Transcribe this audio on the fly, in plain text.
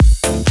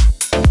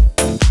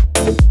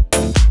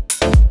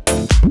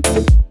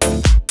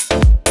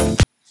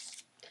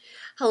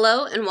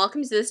Hello and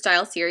welcome to the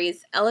style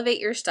series, Elevate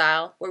Your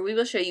Style, where we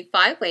will show you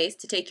 5 ways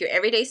to take your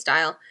everyday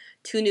style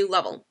to a new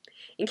level.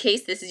 In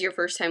case this is your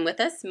first time with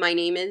us, my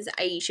name is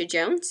Aisha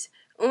Jones,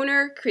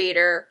 owner,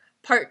 creator,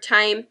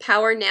 part-time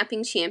power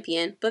napping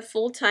champion, but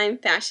full-time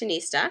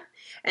fashionista,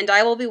 and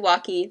I will be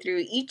walking you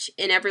through each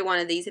and every one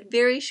of these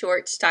very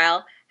short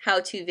style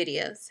how-to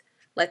videos.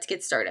 Let's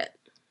get started.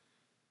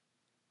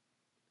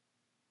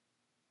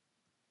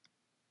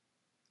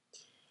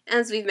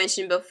 As we've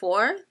mentioned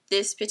before,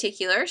 this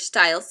particular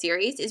style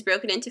series is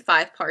broken into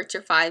 5 parts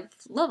or 5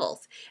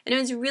 levels. And it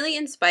was really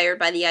inspired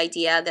by the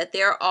idea that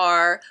there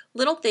are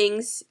little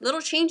things, little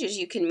changes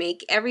you can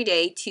make every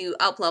day to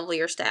up-level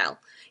your style.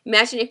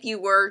 Imagine if you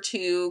were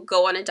to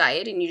go on a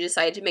diet and you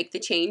decided to make the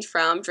change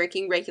from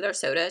drinking regular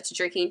soda to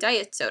drinking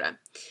diet soda.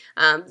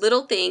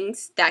 Little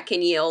things that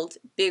can yield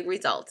big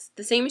results.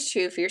 The same is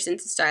true for your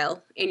sense of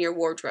style in your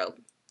wardrobe.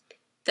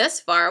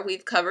 Thus far,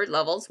 we've covered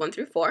levels 1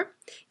 through 4,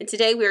 and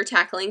today we are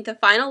tackling the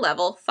final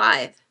level,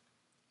 5,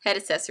 head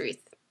accessories.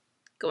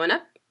 Going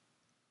up.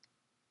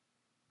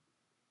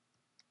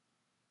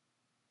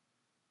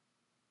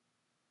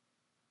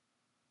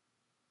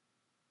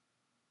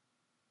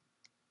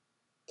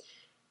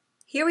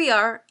 Here we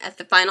are at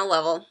the final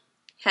level,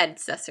 head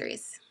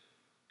accessories.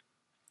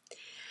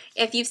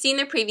 If you've seen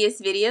the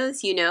previous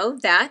videos, you know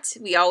that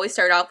we always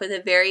start off with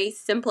a very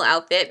simple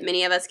outfit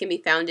many of us can be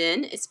found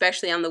in,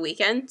 especially on the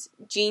weekends,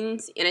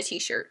 jeans and a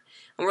t-shirt.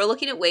 And we're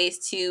looking at ways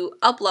to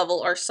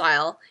up-level our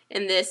style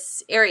in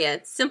this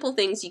area, simple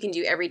things you can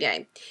do every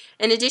day.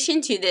 In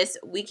addition to this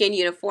weekend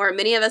uniform,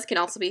 many of us can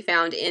also be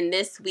found in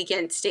this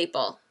weekend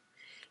staple.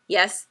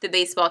 Yes, the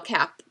baseball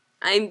cap.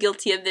 I'm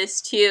guilty of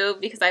this too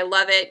because I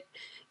love it.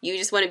 You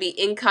just want to be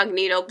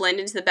incognito, blend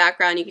into the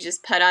background. You can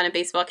just put on a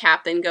baseball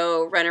cap and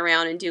go run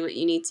around and do what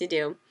you need to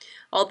do.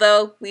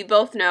 Although we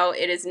both know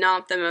it is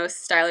not the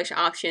most stylish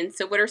option,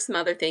 so what are some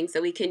other things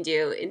that we can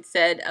do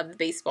instead of the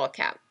baseball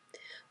cap?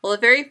 Well, the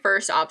very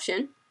first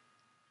option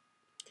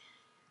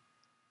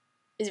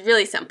is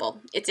really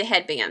simple. It's a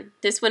headband.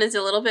 This one is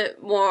a little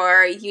bit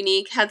more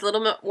unique, has a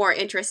little bit more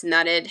interest in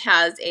that it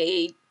has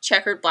a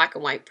checkered black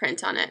and white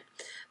print on it.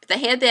 But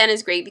the headband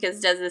is great because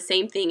it does the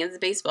same thing as the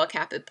baseball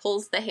cap. It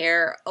pulls the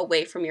hair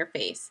away from your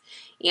face.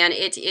 And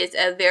it is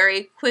a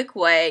very quick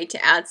way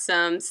to add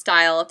some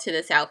style to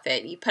this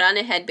outfit. You put on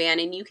a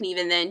headband and you can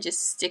even then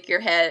just stick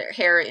your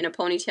hair in a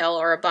ponytail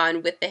or a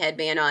bun with the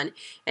headband on,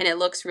 and it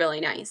looks really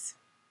nice.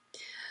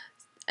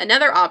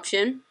 Another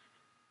option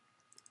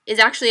is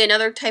actually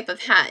another type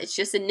of hat. It's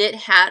just a knit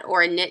hat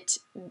or a knit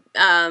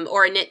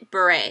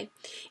beret.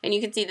 And you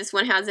can see this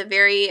one has a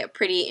very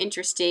pretty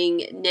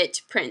interesting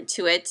knit print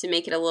to it to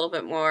make it a little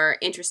bit more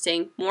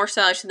interesting, more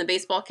stylish than the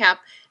baseball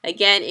cap.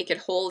 Again, it could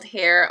hold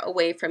hair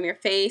away from your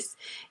face.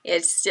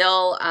 It's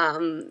still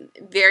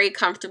very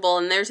comfortable,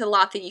 and there's a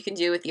lot that you can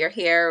do with your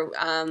hair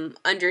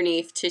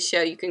underneath to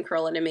show you can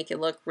curl it and make it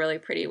look really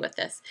pretty with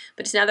this.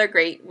 But it's another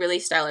great, really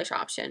stylish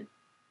option.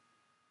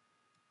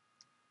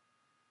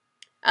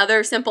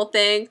 Other simple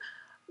thing,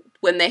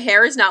 when the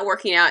hair is not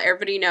working out,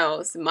 everybody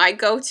knows my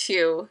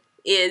go-to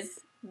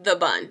is the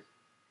bun.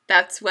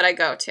 That's what I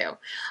go to.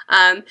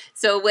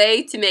 So a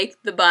way to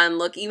make the bun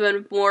look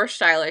even more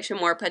stylish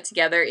and more put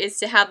together is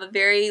to have a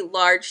very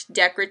large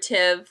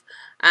decorative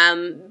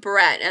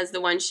barrette, as the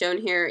one shown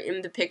here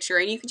in the picture.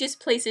 And you can just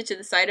place it to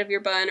the side of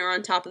your bun or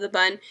on top of the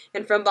bun.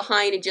 And from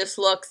behind, it just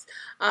looks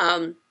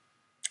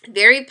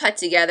very put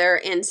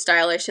together and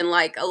stylish, and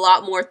like a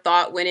lot more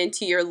thought went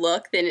into your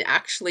look than it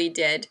actually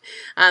did.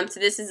 So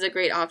this is a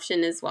great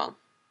option as well.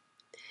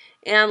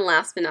 And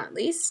last but not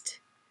least,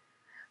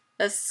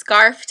 a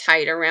scarf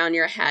tied around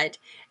your head.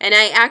 And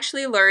I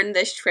actually learned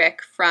this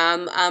trick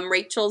from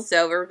Rachel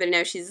Zover, but I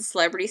know she's a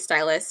celebrity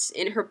stylist.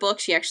 In her book,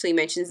 she actually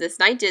mentions this,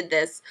 and I did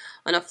this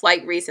on a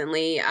flight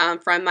recently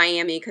from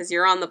Miami, because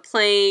you're on the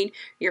plane,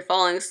 you're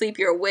falling asleep,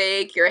 you're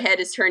awake, your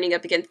head is turning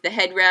up against the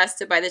headrest,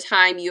 so by the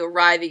time you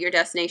arrive at your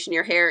destination,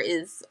 your hair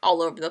is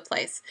all over the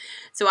place.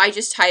 So I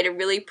just tied a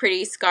really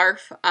pretty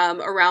scarf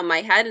around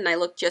my head, and I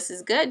looked just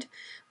as good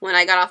when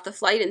I got off the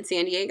flight in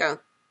San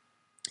Diego.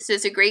 So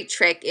it's a great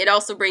trick. It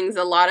also brings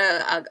a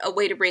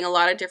way to bring a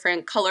lot of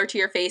different color to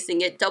your face and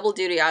get double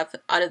duty out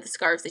of the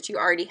scarves that you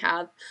already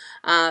have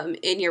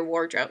in your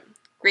wardrobe.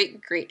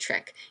 Great, great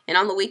trick. And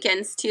on the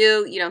weekends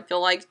too, you don't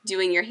feel like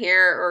doing your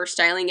hair or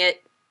styling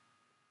it,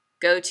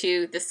 go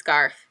to the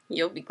scarf.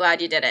 You'll be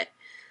glad you did it.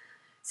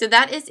 So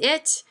that is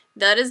it.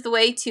 That is the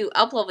way to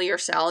up-level your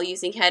style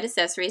using head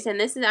accessories, and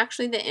this is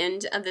actually the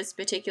end of this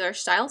particular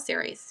style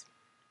series.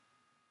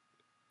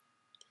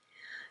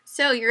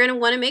 So you're going to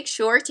want to make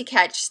sure to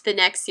catch the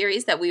next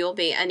series that we will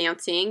be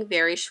announcing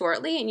very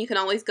shortly, and you can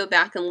always go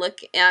back and look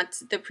at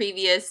the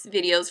previous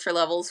videos for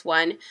levels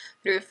 1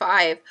 through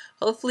 5.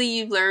 Hopefully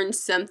you've learned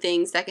some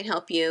things that can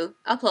help you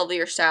up-level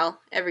your style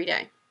every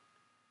day.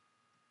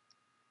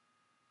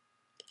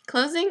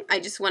 Closing, I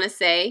just want to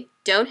say,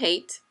 don't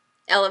hate,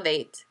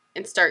 elevate,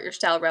 and start your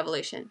style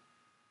revolution.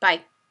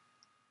 Bye.